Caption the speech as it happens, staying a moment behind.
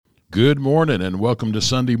Good morning and welcome to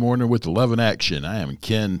Sunday Morning with Love in Action. I am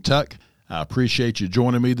Ken Tuck. I appreciate you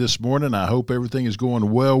joining me this morning. I hope everything is going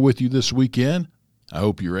well with you this weekend. I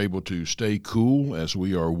hope you're able to stay cool as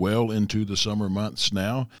we are well into the summer months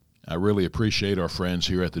now. I really appreciate our friends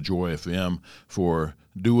here at the Joy FM for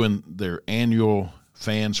doing their annual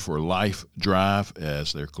Fans for Life drive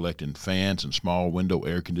as they're collecting fans and small window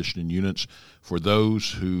air conditioning units for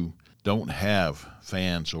those who don't have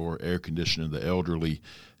fans or air conditioning, the elderly.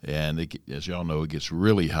 And as y'all know, it gets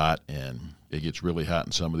really hot, and it gets really hot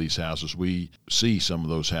in some of these houses. We see some of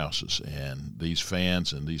those houses, and these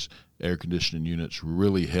fans and these air conditioning units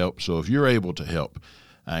really help. So if you're able to help,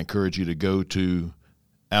 I encourage you to go to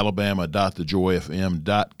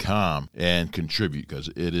alabama.thejoyfm.com and contribute, because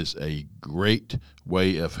it is a great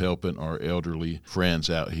way of helping our elderly friends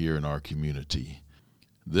out here in our community.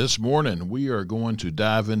 This morning, we are going to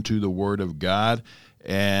dive into the Word of God.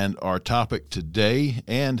 And our topic today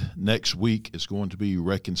and next week is going to be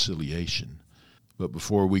reconciliation. But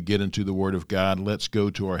before we get into the Word of God, let's go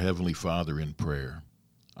to our Heavenly Father in prayer.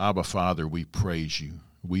 Abba, Father, we praise you.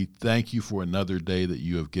 We thank you for another day that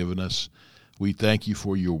you have given us. We thank you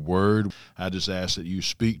for your Word. I just ask that you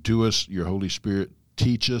speak to us, your Holy Spirit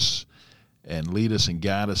teach us, and lead us and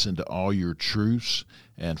guide us into all your truths.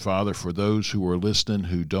 And Father, for those who are listening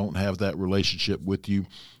who don't have that relationship with you,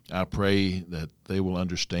 I pray that they will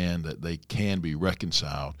understand that they can be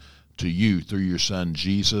reconciled to you through your Son,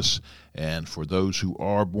 Jesus. And for those who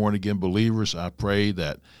are born-again believers, I pray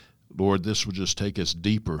that, Lord, this will just take us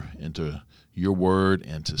deeper into your word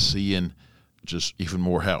and to seeing just even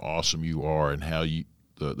more how awesome you are and how you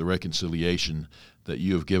the reconciliation that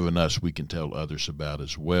you have given us we can tell others about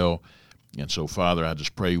as well. And so, Father, I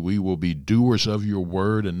just pray we will be doers of your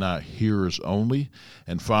word and not hearers only.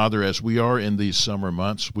 And, Father, as we are in these summer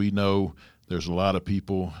months, we know there's a lot of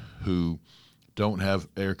people who don't have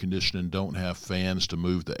air conditioning, don't have fans to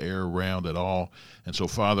move the air around at all. And so,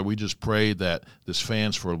 Father, we just pray that this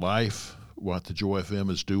Fans for Life, what the Joy FM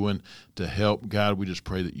is doing to help, God, we just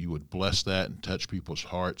pray that you would bless that and touch people's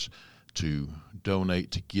hearts to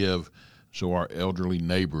donate, to give, so our elderly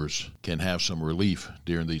neighbors can have some relief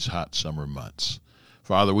during these hot summer months.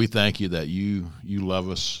 Father, we thank you that you love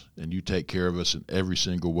us and you take care of us in every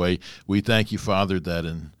single way. We thank you, Father, that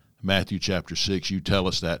in Matthew chapter 6, you tell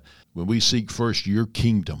us that when we seek first your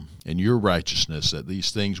kingdom and your righteousness, that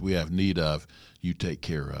these things we have need of, you take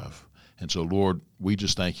care of. And so, Lord, we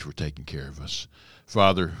just thank you for taking care of us.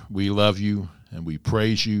 Father, we love you and we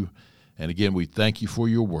praise you. And again, we thank you for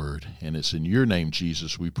your word. And it's in your name,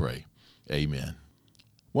 Jesus, we pray. Amen.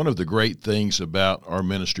 One of the great things about our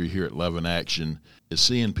ministry here at Love in Action is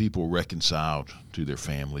seeing people reconciled to their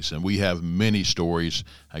families. And we have many stories.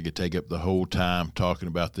 I could take up the whole time talking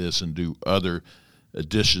about this and do other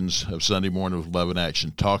editions of Sunday Morning with Love in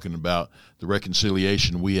Action talking about the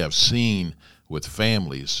reconciliation we have seen with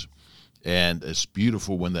families. And it's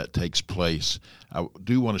beautiful when that takes place. I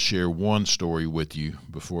do want to share one story with you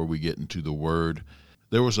before we get into the Word.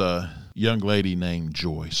 There was a young lady named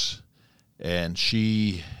Joyce, and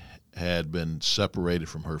she had been separated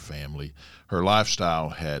from her family. Her lifestyle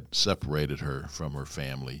had separated her from her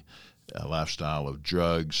family, a lifestyle of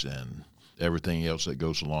drugs and everything else that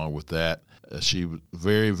goes along with that. She was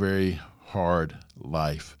very, very hard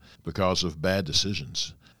life because of bad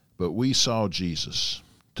decisions. But we saw Jesus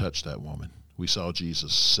touch that woman. We saw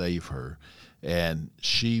Jesus save her. And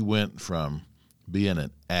she went from being an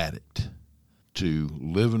addict to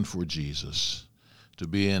living for Jesus, to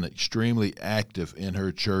being extremely active in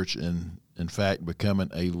her church and, in fact, becoming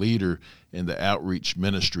a leader in the outreach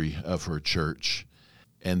ministry of her church.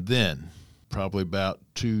 And then, probably about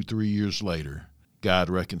 2-3 years later, God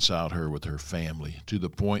reconciled her with her family to the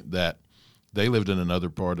point that they lived in another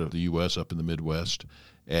part of the U.S., up in the Midwest,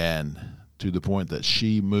 and to the point that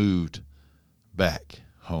she moved back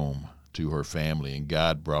home to her family, and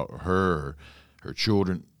God brought her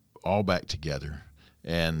children, all back together.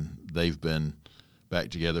 And they've been back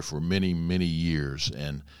together for many, many years.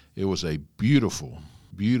 And it was a beautiful,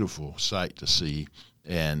 beautiful sight to see.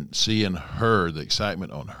 And seeing her, the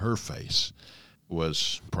excitement on her face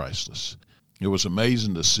was priceless. It was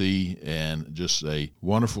amazing to see, and just a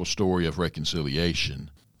wonderful story of reconciliation.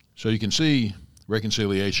 So you can see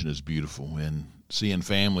reconciliation is beautiful, and seeing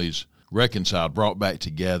families reconciled, brought back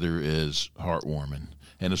together, is heartwarming.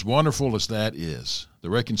 And as wonderful as that is, the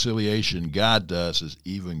reconciliation God does is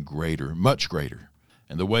even greater, much greater.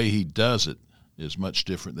 And the way he does it is much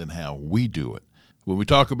different than how we do it. When we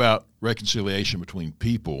talk about reconciliation between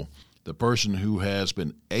people, the person who has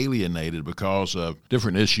been alienated because of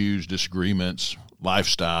different issues, disagreements,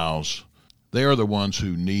 lifestyles, they are the ones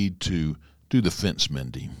who need to do the fence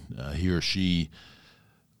mending. He or she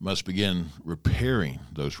must begin repairing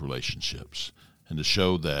those relationships and to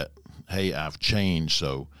show that, hey, I've changed,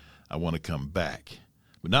 so I want to come back.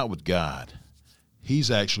 But not with God.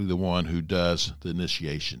 He's actually the one who does the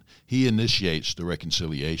initiation. He initiates the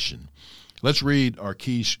reconciliation. Let's read our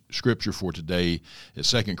key scripture for today at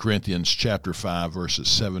 2 Corinthians chapter 5, verses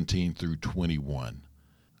 17 through 21.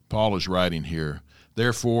 Paul is writing here,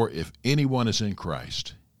 "Therefore, if anyone is in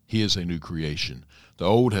Christ, he is a new creation. The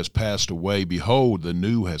old has passed away. Behold, the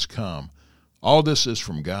new has come. All this is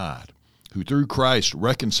from God, who through Christ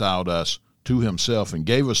reconciled us to himself and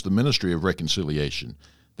gave us the ministry of reconciliation.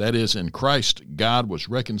 That is, in Christ, God was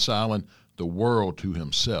reconciling the world to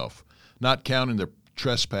himself, not counting their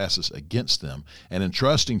trespasses against them, and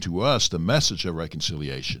entrusting to us the message of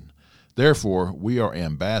reconciliation. Therefore, we are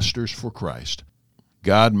ambassadors for Christ,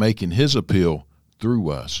 God making his appeal through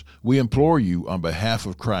us. We implore you on behalf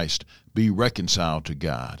of Christ, be reconciled to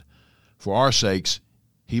God. For our sakes,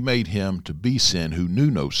 he made him to be sin who knew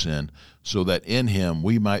no sin, so that in him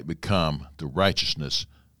we might become the righteousness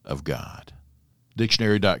of God."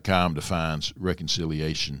 Dictionary.com defines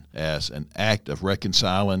reconciliation as an act of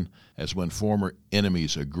reconciling, as when former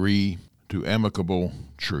enemies agree to amicable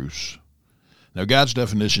truce. Now, God's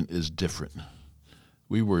definition is different.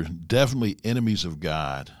 We were definitely enemies of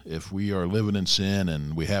God if we are living in sin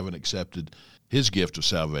and we haven't accepted his gift of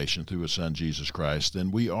salvation through his son, Jesus Christ.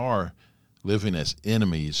 Then we are living as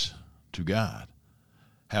enemies to God.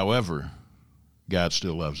 However, God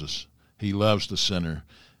still loves us. He loves the sinner,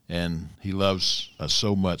 and he loves us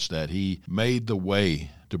so much that he made the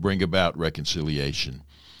way to bring about reconciliation.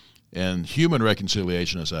 And human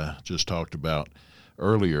reconciliation, as I just talked about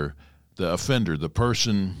earlier, the offender, the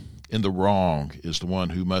person in the wrong, is the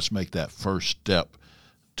one who must make that first step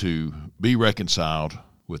to be reconciled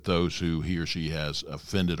with those who he or she has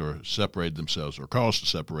offended or separated themselves or caused a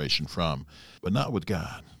separation from, but not with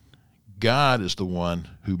God. God is the one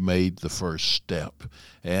who made the first step.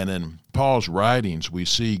 And in Paul's writings, we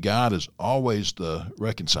see God is always the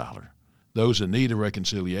reconciler. Those in need of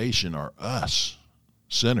reconciliation are us,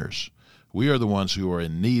 sinners. We are the ones who are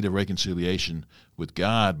in need of reconciliation with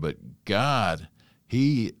God, but God,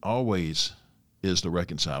 he always is the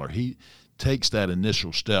reconciler. He takes that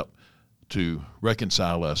initial step to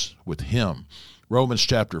reconcile us with him. Romans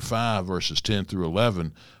chapter 5, verses 10 through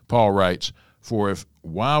 11, Paul writes, "For if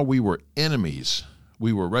while we were enemies,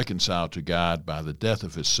 we were reconciled to God by the death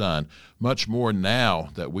of his Son, much more now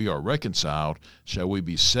that we are reconciled, shall we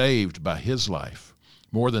be saved by his life.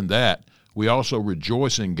 More than that, we also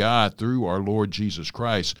rejoice in God through our Lord Jesus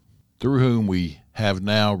Christ, through whom we have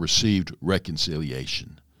now received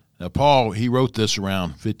reconciliation." Now, Paul, he wrote this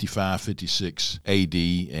around 55, 56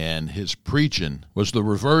 AD, and his preaching was the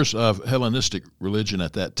reverse of Hellenistic religion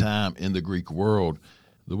at that time in the Greek world.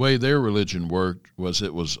 The way their religion worked was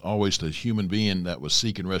it was always the human being that was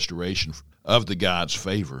seeking restoration of the God's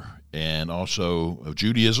favor, and also of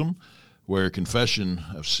Judaism, where confession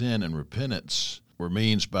of sin and repentance were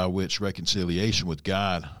means by which reconciliation with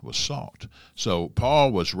God was sought. So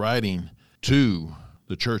Paul was writing to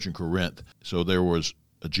the church in Corinth. So there was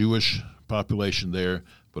a Jewish population there,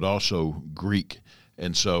 but also Greek.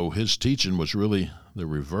 And so his teaching was really the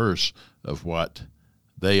reverse of what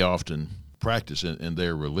they often practice in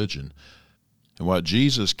their religion. And what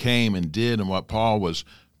Jesus came and did and what Paul was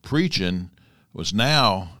preaching was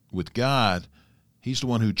now with God, he's the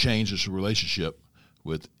one who changes the relationship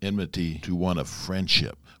with enmity to one of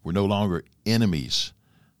friendship. We're no longer enemies,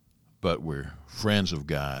 but we're friends of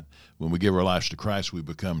God. When we give our lives to Christ, we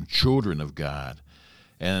become children of God.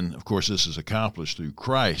 And, of course, this is accomplished through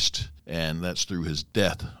Christ, and that's through his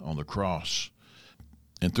death on the cross.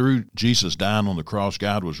 And through Jesus dying on the cross,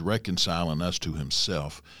 God was reconciling us to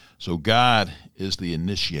himself. So God is the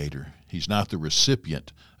initiator. He's not the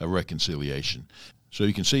recipient of reconciliation. So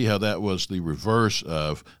you can see how that was the reverse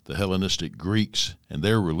of the Hellenistic Greeks and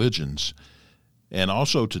their religions. And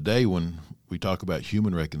also today when we talk about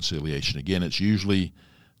human reconciliation, again, it's usually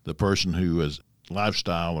the person who has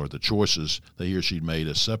lifestyle or the choices that he or she made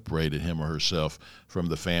has separated him or herself from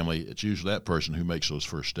the family. It's usually that person who makes those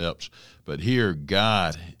first steps. But here,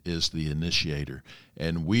 God is the initiator,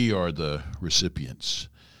 and we are the recipients.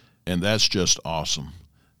 And that's just awesome.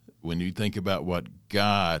 When you think about what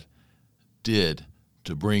God did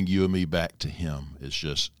to bring you and me back to him, it's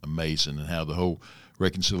just amazing. And how the whole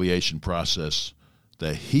reconciliation process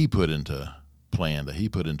that he put into plan, that he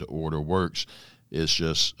put into order works, is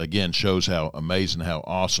just, again, shows how amazing, how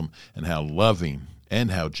awesome, and how loving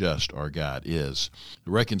and how just our God is.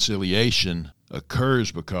 The reconciliation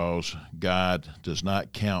occurs because God does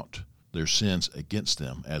not count their sins against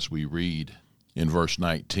them, as we read in verse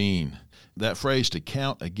 19. That phrase, to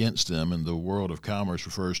count against them, in the world of commerce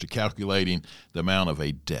refers to calculating the amount of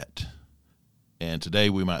a debt. And today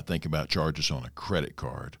we might think about charges on a credit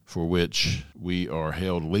card for which we are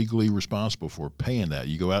held legally responsible for paying that.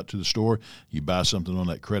 You go out to the store, you buy something on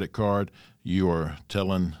that credit card, you are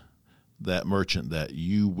telling that merchant that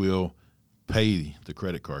you will pay the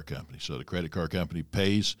credit card company. So the credit card company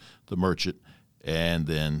pays the merchant, and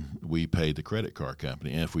then we pay the credit card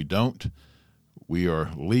company. And if we don't, we are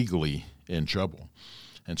legally in trouble.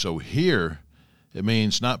 And so here, it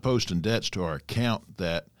means not posting debts to our account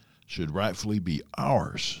that should rightfully be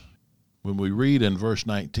ours. When we read in verse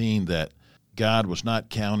 19 that God was not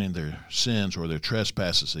counting their sins or their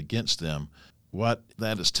trespasses against them, what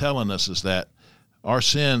that is telling us is that our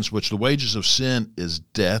sins, which the wages of sin is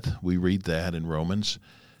death, we read that in Romans.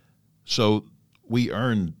 So we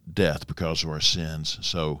earn death because of our sins.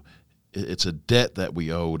 So it's a debt that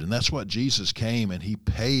we owed. And that's what Jesus came, and he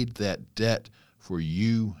paid that debt for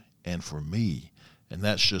you and for me. And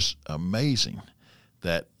that's just amazing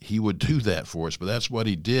that he would do that for us. But that's what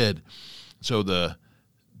he did. So the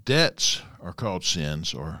debts are called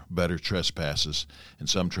sins, or better, trespasses in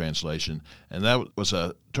some translation. And that was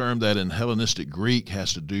a term that in Hellenistic Greek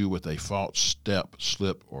has to do with a false step,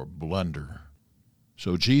 slip, or blunder.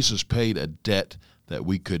 So Jesus paid a debt that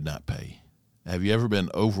we could not pay. Have you ever been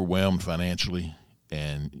overwhelmed financially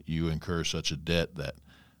and you incur such a debt that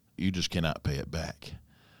you just cannot pay it back?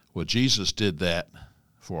 Well, Jesus did that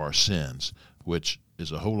for our sins, which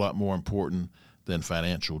is a whole lot more important than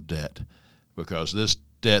financial debt, because this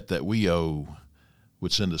debt that we owe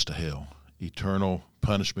would send us to hell, eternal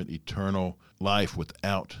punishment, eternal life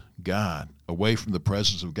without God, away from the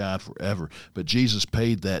presence of God forever. But Jesus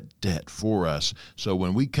paid that debt for us. So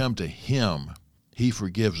when we come to him, he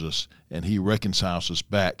forgives us and he reconciles us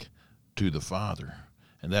back to the Father.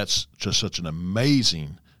 And that's just such an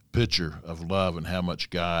amazing picture of love and how much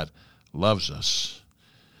God loves us.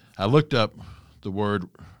 I looked up the word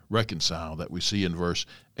reconcile that we see in verse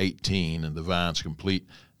 18 in the Vine's Complete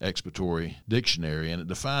Expository Dictionary, and it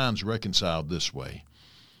defines reconciled this way: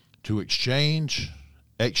 to exchange,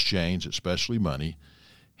 especially money,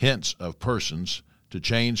 hence of persons, to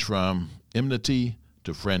change from enmity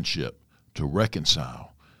to friendship, to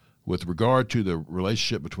reconcile. With regard to the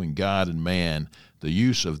relationship between God and man, the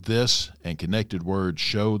use of this and connected words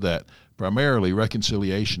show that primarily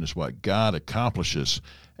reconciliation is what God accomplishes,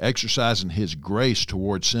 exercising his grace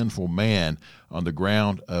toward sinful man on the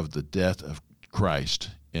ground of the death of Christ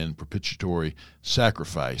in propitiatory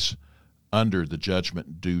sacrifice under the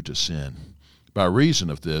judgment due to sin. By reason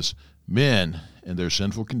of this, men in their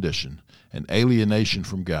sinful condition and alienation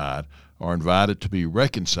from God are invited to be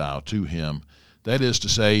reconciled to him, that is to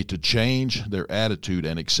say, to change their attitude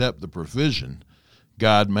and accept the provision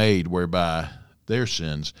God made whereby their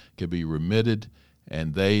sins can be remitted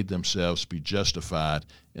and they themselves be justified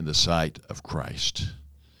in the sight of Christ.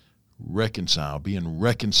 Reconciled, being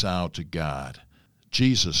reconciled to God.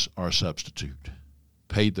 Jesus, our substitute,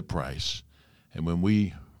 paid the price. And when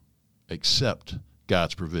we accept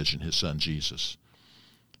God's provision, his son Jesus,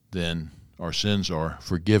 then our sins are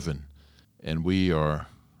forgiven and we are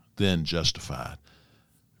then justified,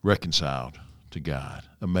 reconciled to God.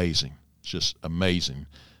 Amazing. It's just amazing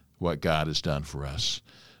what God has done for us.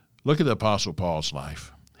 Look at the Apostle Paul's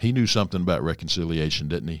life. He knew something about reconciliation,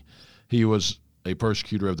 didn't he? He was a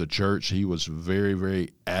persecutor of the church. He was very,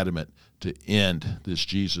 very adamant to end this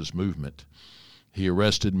Jesus movement. He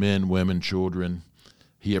arrested men, women, children.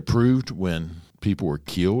 He approved when people were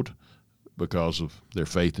killed because of their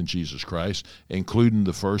faith in Jesus Christ, including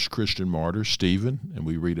the first Christian martyr, Stephen, and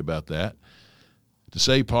we read about that. To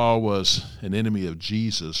say Paul was an enemy of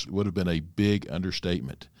Jesus would have been a big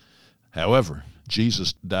understatement. However,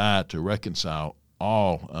 Jesus died to reconcile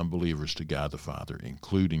all unbelievers to God the Father,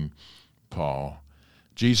 including Paul.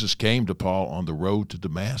 Jesus came to Paul on the road to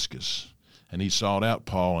Damascus, and he sought out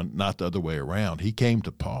Paul and not the other way around. He came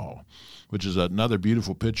to Paul, which is another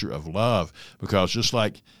beautiful picture of love, because just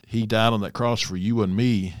like he died on that cross for you and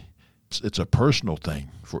me, it's a personal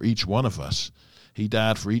thing for each one of us. He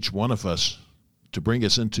died for each one of us to bring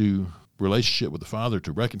us into relationship with the Father,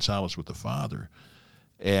 to reconcile us with the Father.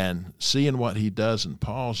 And seeing what he does in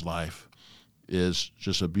Paul's life is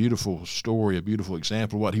just a beautiful story, a beautiful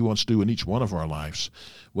example of what he wants to do in each one of our lives.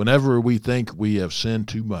 Whenever we think we have sinned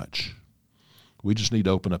too much, we just need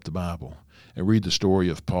to open up the Bible and read the story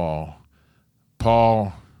of Paul.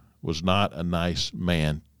 Paul was not a nice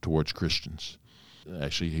man towards Christians.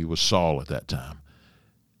 Actually, he was Saul at that time.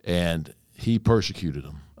 And he persecuted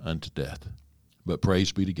them unto death. But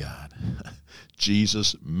praise be to God.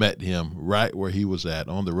 Jesus met him right where he was at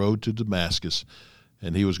on the road to Damascus,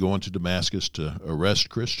 and he was going to Damascus to arrest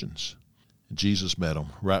Christians. And Jesus met him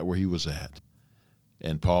right where he was at.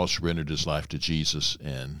 And Paul surrendered his life to Jesus,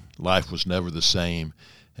 and life was never the same.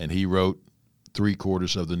 And he wrote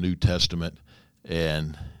 3/4 of the New Testament,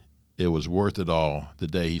 and it was worth it all the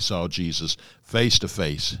day he saw Jesus face to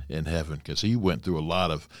face in heaven, because he went through a lot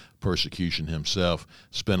of persecution himself,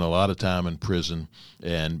 spent a lot of time in prison,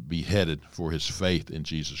 and beheaded for his faith in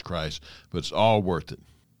Jesus Christ. But it's all worth it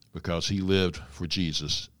because he lived for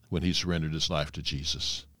Jesus when he surrendered his life to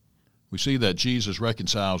Jesus. We see that Jesus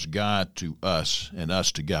reconciles God to us and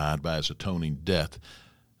us to God by his atoning death.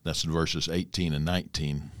 That's in verses 18 and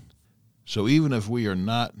 19. So even if we are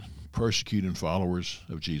not persecuting followers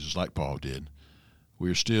of Jesus like Paul did, we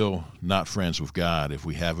are still not friends with God if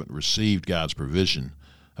we haven't received God's provision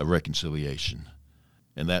of reconciliation.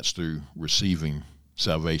 And that's through receiving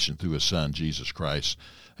salvation through his Son, Jesus Christ.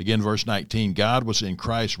 Again, verse 19, God was in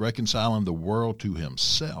Christ reconciling the world to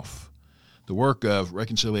himself. The work of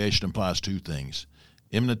reconciliation implies two things: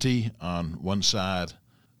 enmity on one side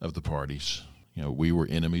of the parties. We were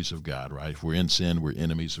enemies of God, right? If we're in sin, we're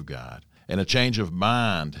enemies of God. And a change of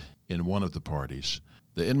mind in one of the parties.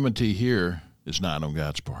 The enmity here is not on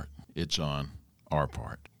God's part. It's on our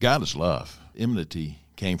part. God is love. Enmity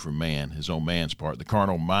came from man, his own man's part. The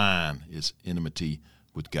carnal mind is enmity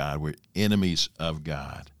with God. We're enemies of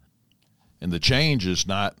God. And the change is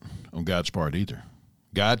not on God's part either.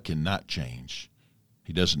 God cannot change.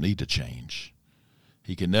 He doesn't need to change.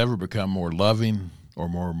 He can never become more loving or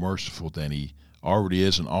more merciful than he already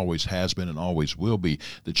is and always has been and always will be.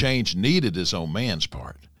 The change needed is on man's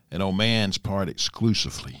part, and on man's part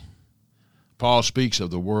exclusively. Paul speaks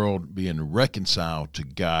of the world being reconciled to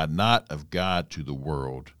God, not of God to the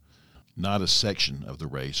world, not a section of the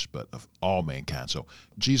race, but of all mankind. So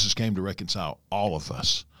Jesus came to reconcile all of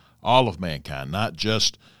us, all of mankind, not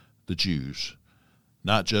just the Jews,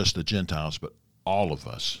 not just the Gentiles, but all of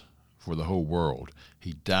us, for the whole world.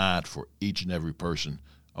 He died for each and every person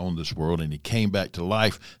on this world, and he came back to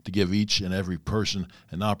life to give each and every person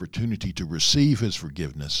an opportunity to receive his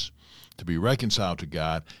forgiveness, to be reconciled to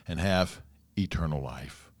God, and have eternal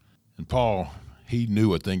life. And Paul, he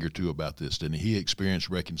knew a thing or two about this, didn't he? He experienced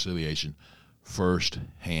reconciliation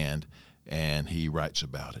firsthand, and he writes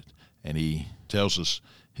about it. And he tells us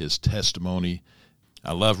his testimony.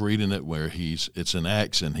 I love reading it where it's in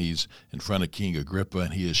Acts, and he's in front of King Agrippa,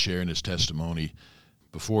 and he is sharing his testimony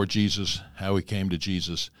before Jesus, how he came to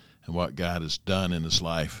Jesus, and what God has done in his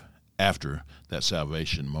life after that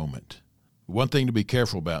salvation moment. One thing to be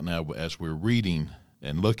careful about now as we're reading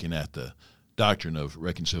and looking at the doctrine of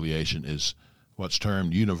reconciliation is what's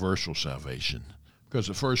termed universal salvation. Because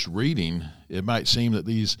at first reading, it might seem that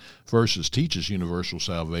these verses teach us universal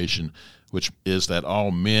salvation, which is that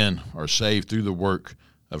all men are saved through the work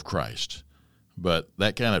of Christ. But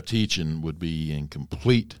that kind of teaching would be in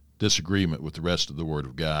complete disagreement with the rest of the Word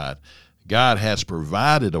of God. God has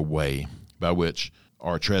provided a way by which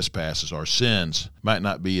our trespasses, our sins, might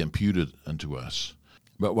not be imputed unto us.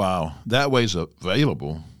 But while that way is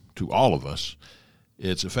available to all of us,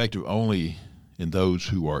 it's effective only in those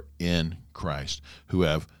who are in Christ, who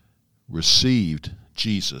have received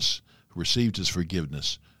Jesus, received his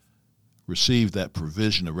forgiveness, received that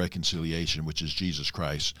provision of reconciliation, which is Jesus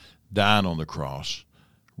Christ, dying on the cross,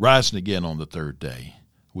 rising again on the third day.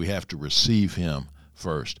 We have to receive him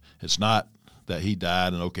first. It's not that he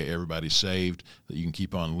died and, okay, everybody's saved, that you can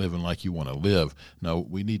keep on living like you want to live. No,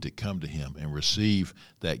 we need to come to him and receive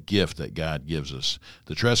that gift that God gives us.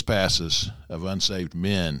 The trespasses of unsaved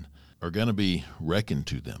men are going to be reckoned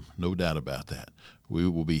to them, no doubt about that. We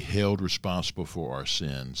will be held responsible for our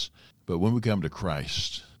sins. But when we come to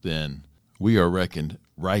Christ, then we are reckoned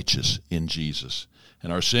righteous in Jesus,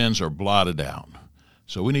 and our sins are blotted out.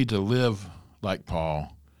 So we need to live like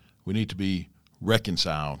Paul. We need to be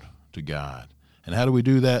reconciled to God. And how do we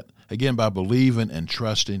do that? Again, by believing and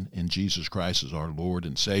trusting in Jesus Christ as our Lord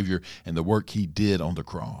and Savior and the work he did on the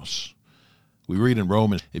cross. We read in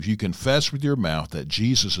Romans, if you confess with your mouth that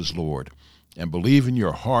Jesus is Lord and believe in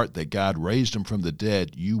your heart that God raised him from the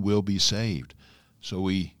dead, you will be saved. So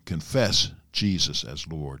we confess Jesus as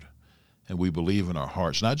Lord, and we believe in our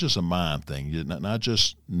hearts, not just a mind thing, not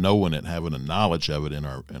just knowing it, having a knowledge of it in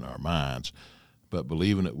our minds, but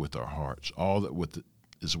believing it with our hearts. All that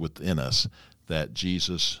is within us, that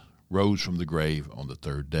Jesus rose from the grave on the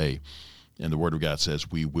third day. And the Word of God says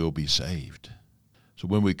we will be saved. So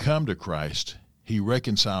when we come to Christ, he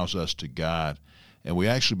reconciles us to God, and we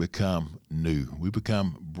actually become new. We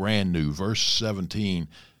become brand new. Verse 17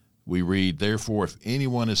 We read, therefore, if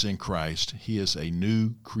anyone is in Christ, he is a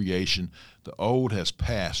new creation. The old has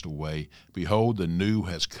passed away. Behold, the new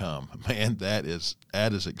has come. Man, that is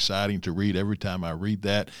exciting to read every time I read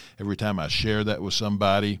that, every time I share that with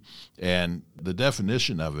somebody. And the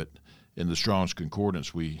definition of it in the Strong's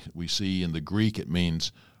Concordance, we see in the Greek, it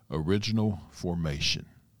means original formation.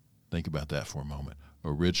 Think about that for a moment.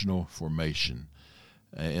 Original formation.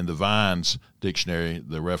 In the Vine's dictionary,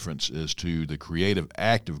 the reference is to the creative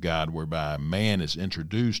act of God whereby man is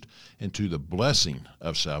introduced into the blessing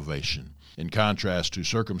of salvation, in contrast to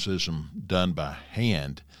circumcision done by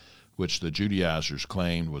hand, which the Judaizers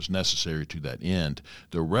claimed was necessary to that end.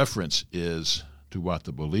 The reference is to what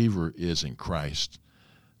the believer is in Christ.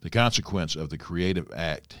 The consequence of the creative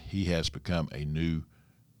act, he has become a new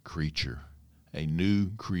creature, a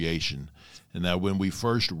new creation. And now when we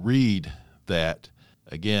first read that,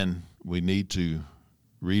 again, we need to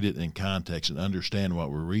read it in context and understand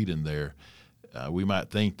what we're reading there. We might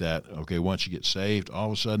think that, okay, once you get saved, all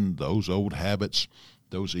of a sudden those old habits,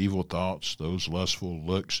 those evil thoughts, those lustful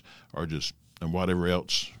looks are just, and whatever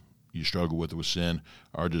else you struggle with sin,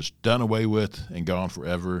 are just done away with and gone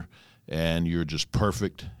forever, and you're just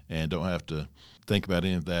perfect and don't have to think about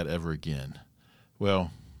any of that ever again.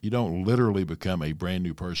 Well, you don't literally become a brand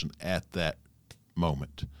new person at that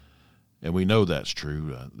moment. And we know that's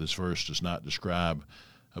true. This verse does not describe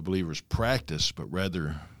a believer's practice, but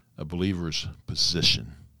rather a believer's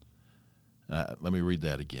position. Let me read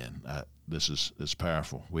that again. This is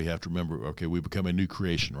powerful. We have to remember, okay, we become a new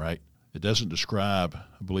creation, right? It doesn't describe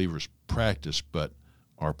a believer's practice, but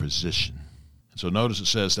our position. And so notice it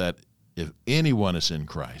says that if anyone is in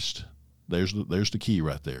Christ, there's the key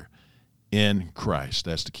right there. In Christ,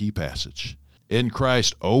 that's the key passage. In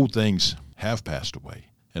Christ, old things have passed away,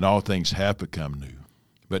 and all things have become new.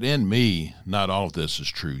 But in me, not all of this is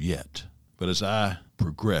true yet. But as I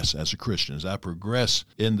progress as a Christian, as I progress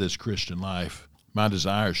in this Christian life, my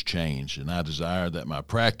desires change, and I desire that my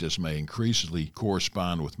practice may increasingly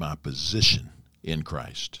correspond with my position in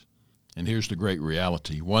Christ. And here's the great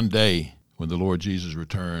reality. One day, when the Lord Jesus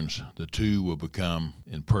returns, the two will become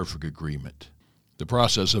in perfect agreement. The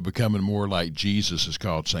process of becoming more like Jesus is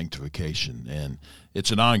called sanctification, and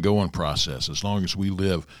it's an ongoing process. As long as we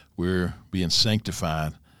live, we're being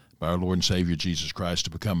sanctified by our Lord and Savior Jesus Christ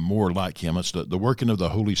to become more like Him. It's the working of the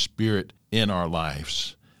Holy Spirit in our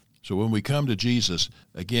lives. So when we come to Jesus,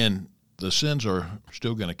 again, the sins are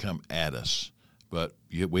still going to come at us, but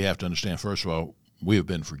we have to understand, first of all, we have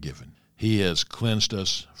been forgiven. He has cleansed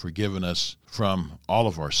us, forgiven us from all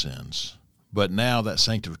of our sins. But now that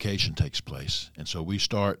sanctification takes place, and so we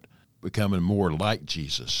start becoming more like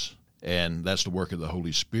Jesus, and that's the work of the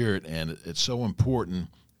Holy Spirit, and it's so important,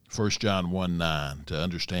 1 John 1:9, to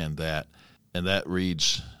understand that, and that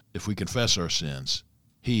reads, if we confess our sins,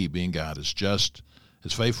 He, being God, is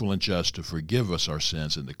faithful and just to forgive us our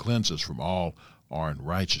sins and to cleanse us from all our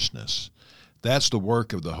unrighteousness. That's the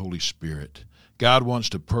work of the Holy Spirit. God wants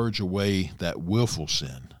to purge away that willful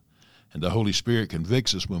sin. And the Holy Spirit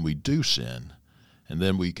convicts us when we do sin, and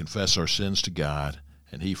then we confess our sins to God,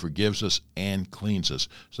 and He forgives us and cleans us.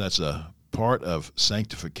 So that's a part of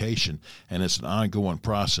sanctification, and it's an ongoing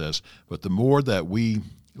process. But the more that we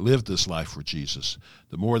live this life for Jesus,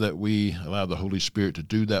 the more that we allow the Holy Spirit to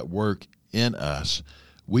do that work in us,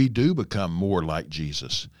 we do become more like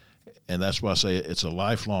Jesus. And that's why I say it's a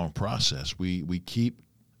lifelong process. We keep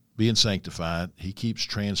being sanctified. He keeps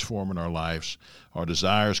transforming our lives. Our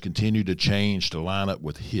desires continue to change to line up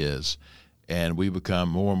with His, and we become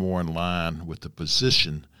more and more in line with the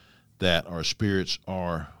position that our spirits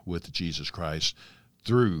are with Jesus Christ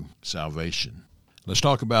through salvation. Let's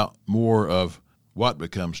talk about more of what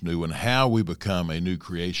becomes new and how we become a new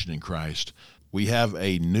creation in Christ. We have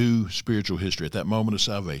a new spiritual history. At that moment of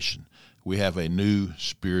salvation, we have a new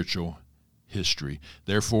spiritual history.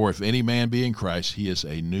 Therefore, if any man be in Christ, he is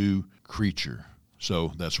a new creature.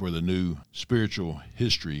 So that's where the new spiritual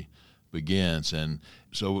history begins. And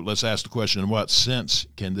so let's ask the question, in what sense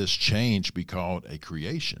can this change be called a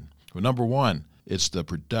creation? Well, number one, it's the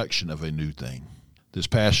production of a new thing. This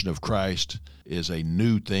passion of Christ is a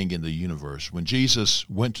new thing in the universe. When Jesus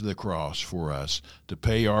went to the cross for us to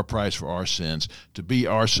pay our price for our sins, to be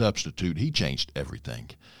our substitute, He changed everything.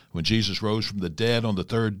 When Jesus rose from the dead on the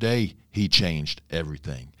third day, He changed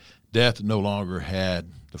everything. Death no longer had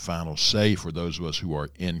the final say for those of us who are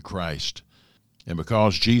in Christ. And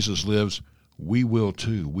because Jesus lives, we will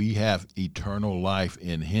too. We have eternal life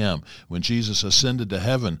in Him. When Jesus ascended to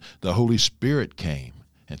heaven, the Holy Spirit came.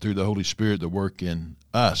 And through the Holy Spirit, the work in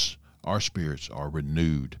us, our spirits are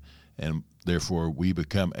renewed. And therefore, we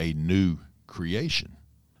become a new creation.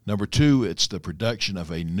 Number 2, it's the production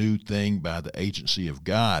of a new thing by the agency of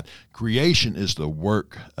God. Creation is the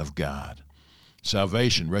work of God.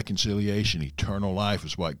 Salvation, reconciliation, eternal life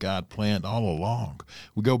is what God planned all along.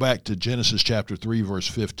 We go back to Genesis chapter 3, verse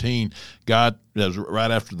 15. God, right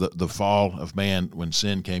after the fall of man, when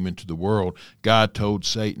sin came into the world, God told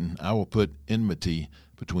Satan, I will put enmity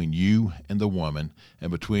between you and the woman, and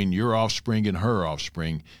between your offspring and her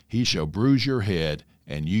offspring. He shall bruise your head,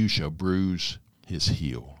 and you shall bruise his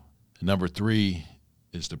heel. And number 3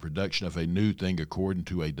 is the production of a new thing according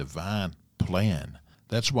to a divine plan.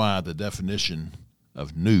 That's why the definition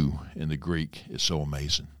of new in the Greek is so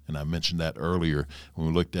amazing. And I mentioned that earlier when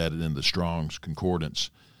we looked at it in the Strong's Concordance.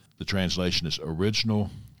 The translation is original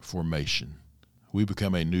formation. We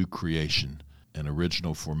become a new creation, an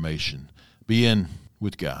original formation. Being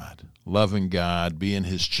with God, loving God, being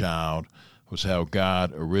his child was how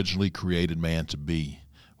God originally created man to be.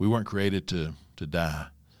 We weren't created to die.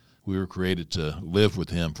 We were created to live with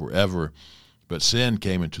him forever. But sin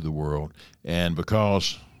came into the world, and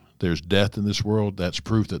because there's death in this world, that's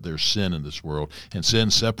proof that there's sin in this world. And sin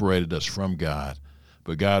separated us from God.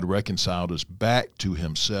 But God reconciled us back to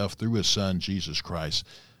himself through his Son, Jesus Christ.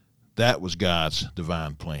 That was God's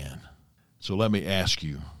divine plan. So let me ask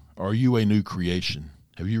you, are you a new creation?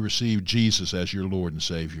 Have you received Jesus as your Lord and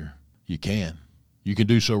Savior? You can. You can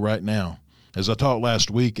do so right now. As I taught last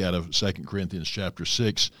week out of 2 Corinthians chapter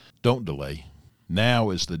 6, don't delay. Now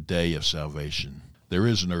is the day of salvation. There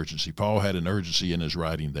is an urgency. Paul had an urgency in his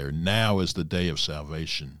writing there. Now is the day of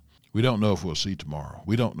salvation. We don't know if we'll see tomorrow.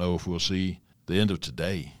 We don't know if we'll see the end of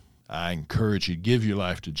today. I encourage you, give your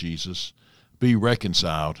life to Jesus. Be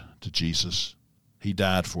reconciled to Jesus. He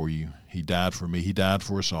died for you. He died for me. He died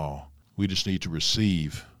for us all. We just need to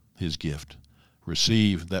receive his gift.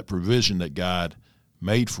 Receive that provision that God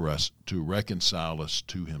made for us to reconcile us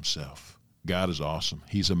to himself. God is awesome.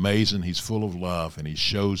 He's amazing. He's full of love, and he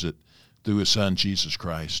shows it through his Son, Jesus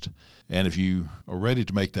Christ. And if you are ready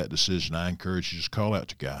to make that decision, I encourage you to just call out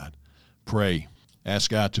to God. Pray. Ask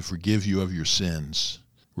God to forgive you of your sins.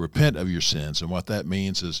 Repent of your sins. And what that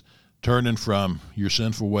means is turning from your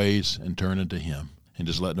sinful ways and turning to him. And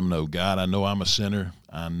just letting him know, God, I know I'm a sinner.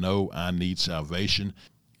 I know I need salvation.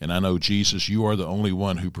 And I know, Jesus, you are the only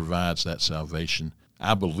one who provides that salvation.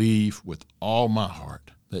 I believe with all my heart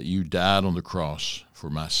that you died on the cross for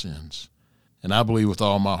my sins. And I believe with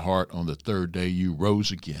all my heart on the third day you rose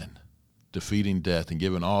again, defeating death and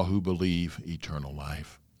giving all who believe eternal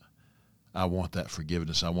life. I want that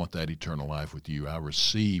forgiveness. I want that eternal life with you. I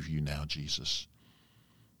receive you now, Jesus.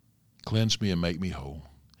 Cleanse me and make me whole.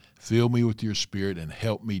 Fill me with your Spirit and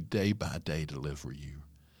help me day by day to live for you.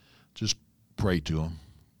 Just pray to him.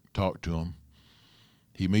 Talk to him.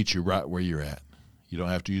 He meets you right where you're at. You don't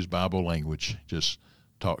have to use Bible language. Just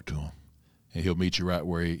talk to him, and he'll meet you right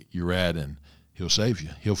where you're at, and he'll save you.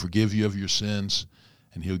 He'll forgive you of your sins,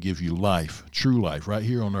 and he'll give you life, true life, right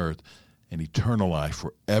here on earth, and eternal life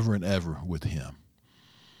forever and ever with him.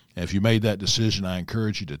 And if you made that decision, I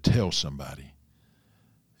encourage you to tell somebody.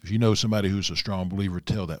 If you know somebody who's a strong believer,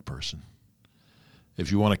 tell that person.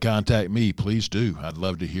 If you want to contact me, please do. I'd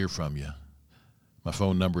love to hear from you. My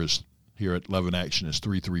phone number is here at Love in Action is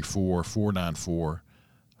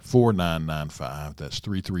 334-494-4995. That's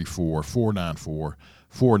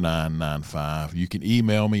 334-494-4995. You can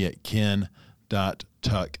email me at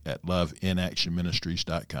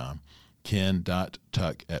ken.tuck@loveinactionministries.com.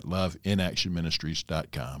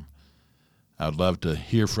 ken.tuck@loveinactionministries.com. I'd love to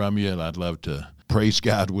hear from you, and I'd love to praise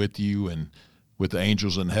God with you and with the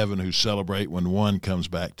angels in heaven who celebrate when one comes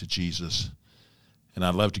back to Jesus. And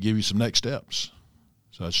I'd love to give you some next steps.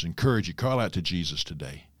 So I just encourage you, call out to Jesus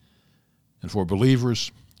today. And for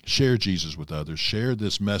believers, share Jesus with others. Share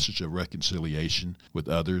this message of reconciliation with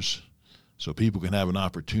others so people can have an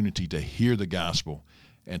opportunity to hear the gospel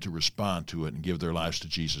and to respond to it and give their lives to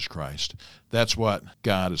Jesus Christ. That's what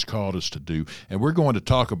God has called us to do. And we're going to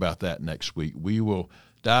talk about that next week. We will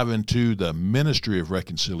dive into the ministry of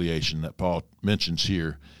reconciliation that Paul mentions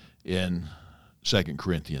here in 2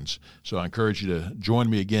 Corinthians. So I encourage you to join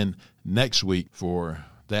me again next week for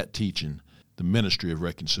that teaching, the ministry of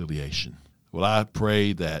reconciliation. Well, I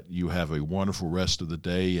pray that you have a wonderful rest of the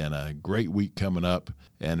day and a great week coming up.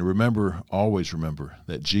 And remember, always remember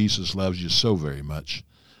that Jesus loves you so very much.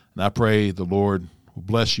 And I pray the Lord will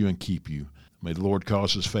bless you and keep you. May the Lord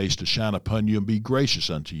cause his face to shine upon you and be gracious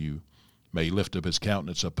unto you. May he lift up his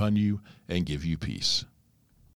countenance upon you and give you peace.